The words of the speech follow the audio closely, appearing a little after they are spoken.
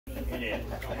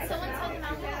Someone told him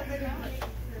out there.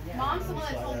 Mom's the one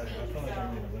that told me.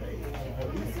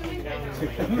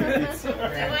 So.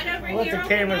 Let the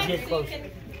cameras get close.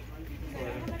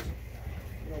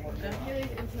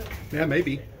 Yeah,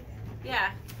 maybe.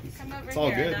 Yeah. Come over It's all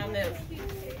here good. and I'll move.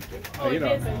 Oh, you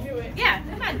know. Yeah,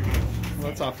 come on. Well,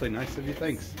 that's awfully nice of you.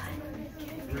 Thanks.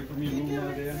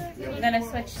 I'm gonna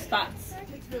switch spots.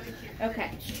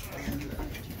 Okay.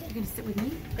 You're gonna sit with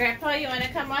me? Grandpa, you wanna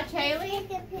come watch Haley?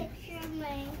 Take a picture of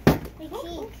my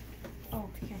cake. Oh,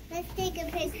 here. Let's take a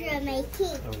picture of my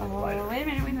cake. Oh, wait a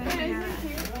minute.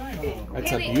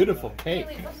 That's a beautiful cake.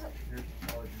 Haley,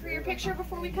 for your picture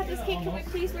before we cut this cake, can we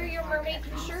please wear your mermaid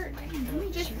shirt?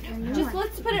 Just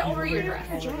let's put it over your dress.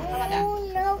 How about that? Oh,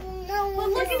 no. Well,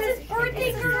 look, it's his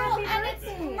birthday, girl, and it's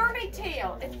mermaid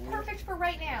tail. It's perfect for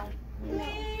right now.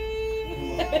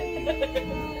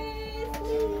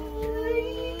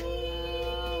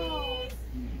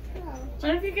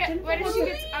 What if she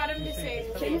gets Autumn to say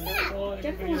please?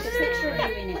 Definitely wants a picture of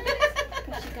you in it.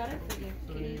 Because she got it for you.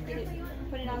 Can you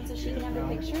put it on so she can have a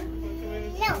picture?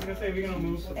 No.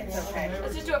 It's okay.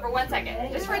 Let's just do it for 1 second.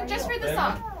 Just for the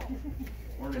song.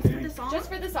 Just for the song? Just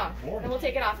for the song. And we'll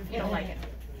take it off if you don't like it.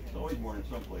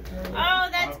 Oh,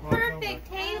 that's perfect,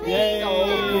 Haley. Yay.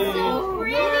 So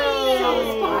pretty. So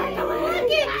sparkly. Look at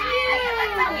you.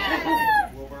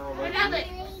 I love it.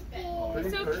 It's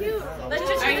so cute. Let's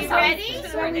just. Are you ready?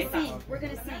 So we're gonna sing. We're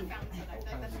gonna sing.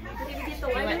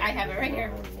 I have it right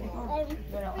here.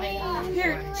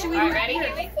 Here, should we? All right, ready?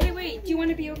 Haley? Hey, wait. Do you want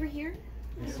to be over here?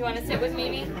 Do you want to sit with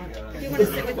Mimi? Do you want to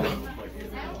sit with me?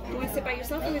 Do you want to sit by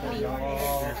yourself or with me?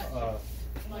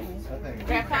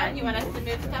 Grandpa, you want us to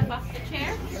move stuff off the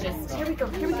chair? Just here we go.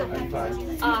 Here we go.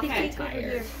 Okay.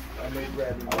 Here.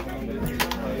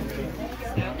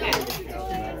 Okay.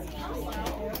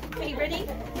 Okay, ready?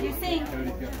 You sing.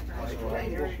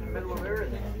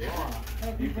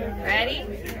 Ready?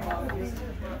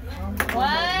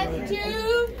 1, 2,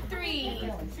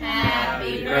 3.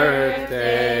 Happy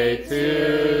Birthday to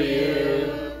you.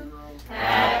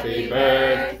 Happy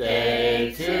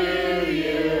birthday to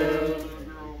you.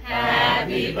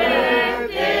 Happy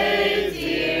birthday,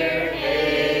 dear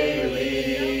Haley.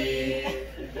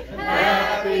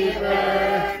 Happy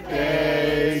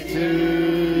birthday to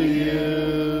you.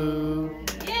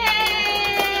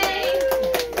 Yay!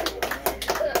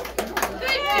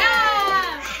 Good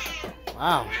job!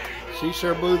 Wow, she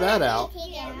sure blew that out. You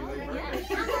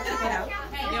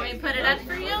want me to put it up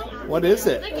for you? What is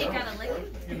it? Look, you gotta lick it.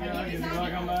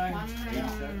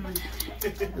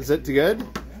 Is it good?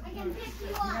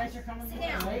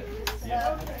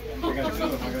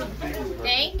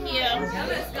 Thank you.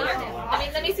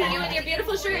 Let me see you in your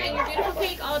beautiful shirt and your beautiful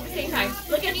cake all at the same time.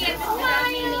 Look at me and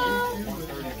smile.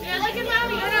 Yeah, look at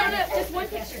mommy. No, just one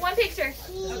picture. One picture.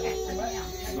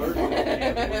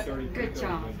 Okay. Good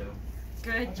job.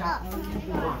 Good job.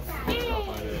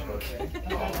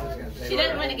 She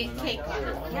doesn't want to get cake on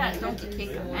her. Yeah, don't get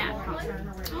cake on that.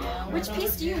 Which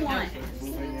piece do you want?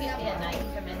 Yeah, now you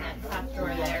come in that top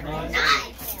drawer there.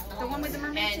 The one with the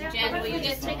mermaid tail? And Jen, will you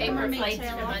get some paper plates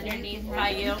from underneath by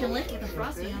you? You can lick it, the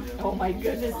frosting on it. Oh my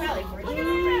goodness.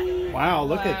 Wow,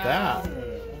 look at that.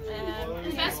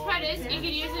 The best part is you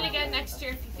can use it again next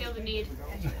year if you feel the need.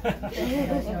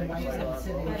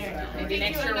 Maybe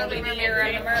next year we'll be the year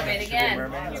of a mermaid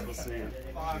again.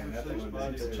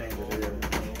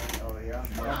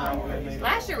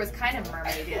 Last year was kind of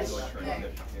mermaid-ish.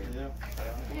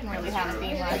 Didn't really have a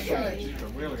theme last year.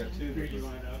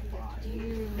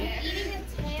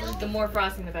 The more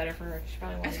frosting, the better for her. She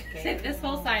probably wants cake. This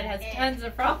whole side has tons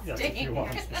of frosting. How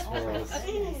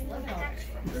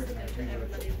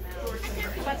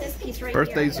about this piece right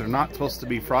Birthdays here? are not supposed to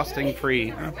be frosting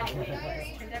free.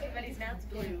 Everybody's mouth's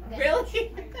blue.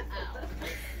 Really?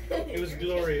 It was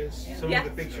glorious. Some of the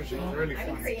pictures were really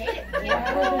fun.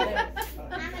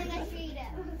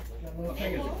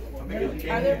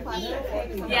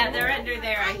 Yeah, they're under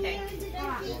there, I think.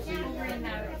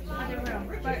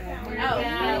 Oh,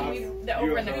 they're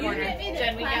over in the corner.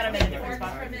 Jen, we got them in a different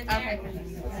spot. Okay.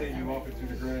 Say you walk it through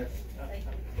the grass.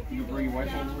 You can bring your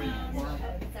wife over with you tomorrow.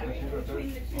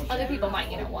 Other people might,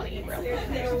 want to eat real quick.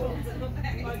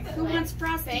 Who wants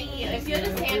frosting? Thank you. If you'll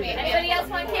just hand me. Anybody else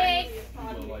want cake? I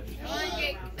want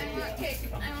cake. I want cake.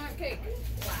 I want cake.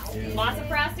 Wow. Lots of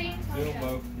frosting?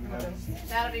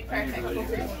 That'll be perfect.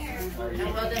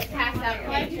 And we'll just pass out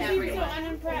cake to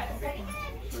everyone.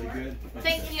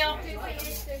 Thank you.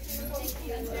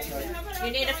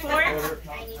 You need a fork?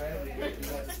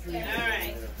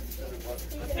 Alright.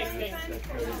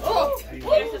 Oh!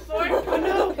 Here's a fork. Oh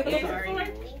no! Here's a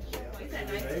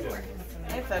fork.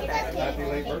 It's okay. Happy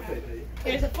late birthday to you.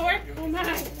 Here's a fork. Oh my.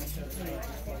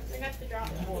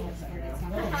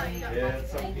 Yeah,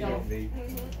 it's something you don't need.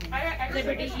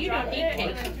 Liberty, you don't need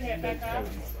cake.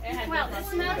 Well, it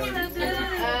smells so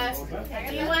good.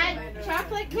 Do you want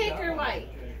chocolate cake or white?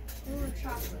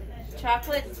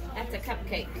 Chocolate, that's a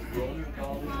cupcake.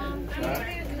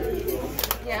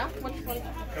 Yeah, which one?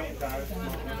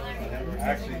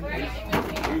 Actually, we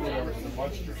went over to the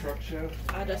Monster Truck Show.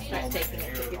 I'll just start taking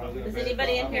it. Does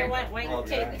anybody in here want white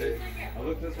cake? I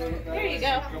looked this way, looked that There way, you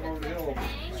go. come over the hill. I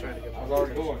was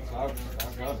already going, so I've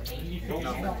got it.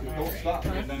 Don't stop. I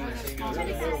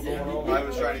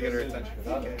was trying to get her attention.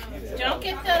 Don't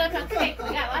get filled up on cake. We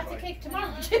got lots of cake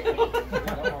tomorrow too.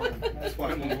 That's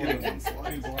why I'm getting one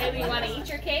slice. Maybe you want to eat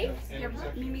your cake?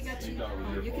 Mimi got you.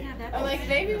 You can have that. I'm like,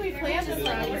 maybe we planned this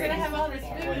like we're gonna have all this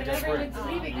food and everyone's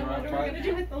leaving and what are we gonna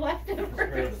do with the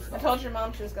leftovers? I told your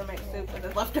mom she was gonna make soup with the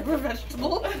leftover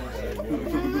vegetables.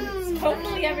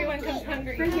 Hopefully everyone comes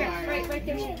hungry. Right here. Right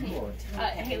there's your cake.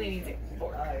 Haley needs it.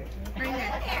 Bring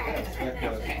that.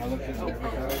 I looked at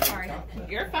it. Sorry.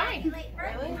 You're fine.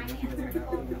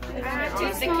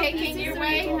 Is the cake in your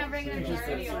way?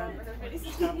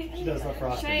 She does love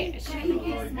frosting. Should I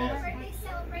get smaller?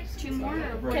 Two more?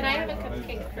 Or Can I have a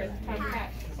cupcake for Tom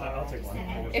Cat? I'll take one.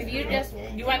 If you just,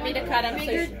 you want me to cut them?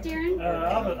 bigger, Darren?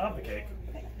 I'll have the cake.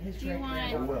 Do you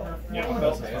want? Yeah, what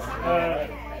else is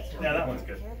yeah, that one's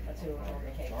good.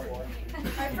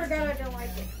 I forgot I don't like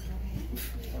it.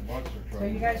 Monster Truck.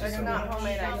 It's not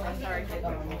homemade ice. I'm sorry, kid.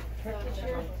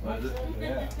 Was it?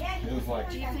 Yeah. It was like,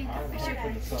 Do you think I we was for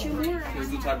the should summer. two more? Here's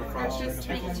the type of frosting. Just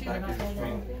make it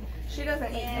two. She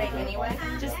doesn't eat cake anyway.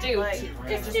 Just do, Like,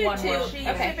 just do one two. more. She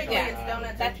Okay, typically yeah. gets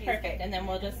donuts or That's cheesecake. perfect, and then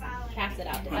we'll just pass it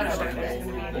out to This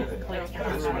everyone.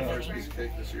 is my first piece of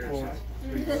cake this year. So.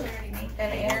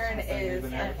 And Aaron is,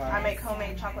 I make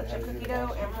homemade chocolate chip cookie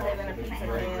dough and put it in a pizza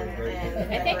pan.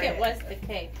 And I think it was the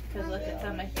cake, because look, it's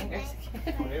on my fingers.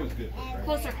 It was good.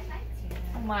 Closer.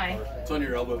 Oh my. It's on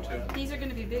your elbow too. These are going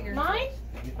to be bigger. Mine?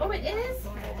 Oh, it is?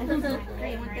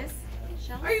 Great. Want this?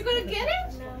 Shells? Are you going to get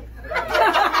it?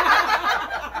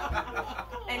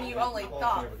 And you only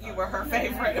thought you were her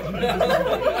favorite. I'll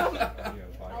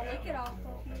lick it off.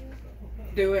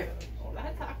 Do it.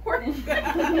 That's awkward. I'll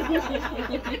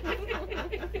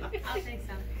take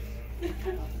some.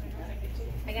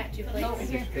 I got 2 plates. Is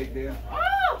this cake, Dan?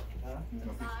 Oh!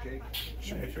 Cake?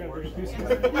 She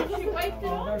wiped it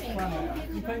on me.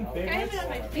 Can I have it on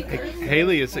my fingers?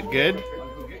 Haley, is it good?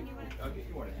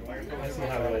 I see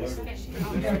how it is.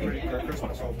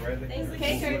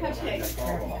 Cake or cupcake?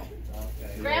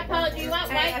 Grandpa, do you want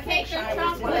white cake or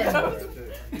chocolate?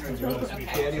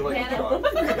 Candy like chocolate.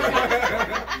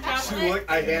 She looked,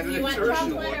 I handed it to her,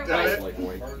 she looked at it.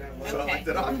 So I licked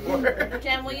it off for her.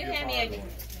 Jen, will you hand me a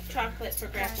chocolate for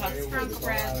Grandpa? From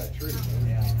Brad.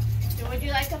 Would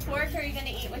you like a fork, or are you going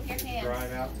to eat with your hands?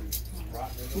 Drying out.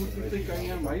 Who do you think I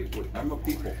am? I'm a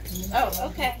people. Oh,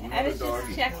 okay. I was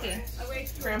just checking.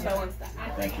 Grandpa wants that.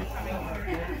 Thank you.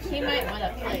 He might want a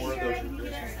More of plate. those root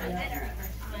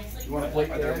beers. You want a plate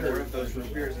Are there more there? of those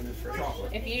root beers in it for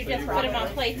chocolate? If you just put them on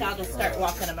plates, I'll just start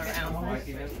walking them around.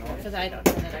 Because I don't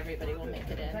know that everybody will make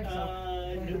it in.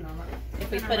 If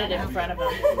we put it in front of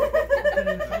them.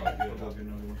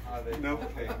 Nope.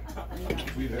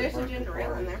 There's some ginger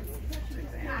ale in there.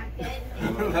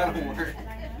 That'll work.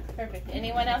 Perfect.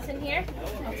 Anyone else in here?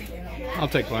 I'll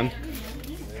take one.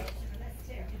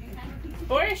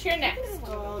 Boris, you're next.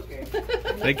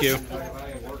 Thank you.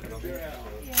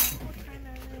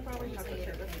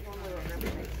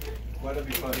 Let it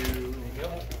be fun.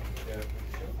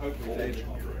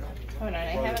 Hold on, I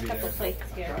have a couple plates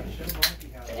here.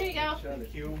 There you go.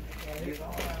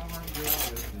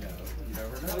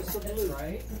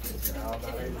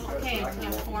 Okay, we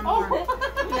have 4 more.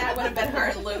 That would have been her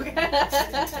and Luke.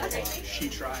 She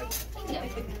tried.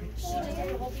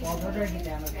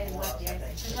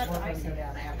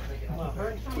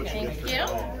 Thank you.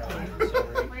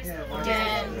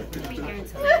 Jen, we'll be here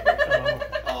until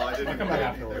Oh, I didn't come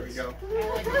back. There we go.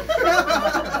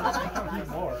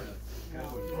 More.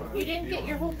 You didn't get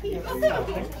your whole piece.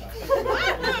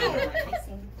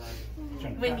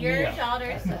 When your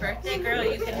daughter's the birthday girl,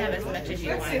 you can have as much as you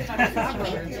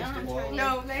want.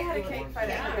 No, they had a cake fight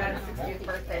at her dad's 60th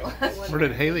birthday last week. Where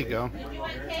did Haley go? Did you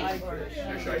want cake?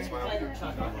 Your shy smile.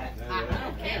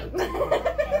 Okay.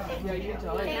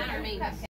 Cake or me?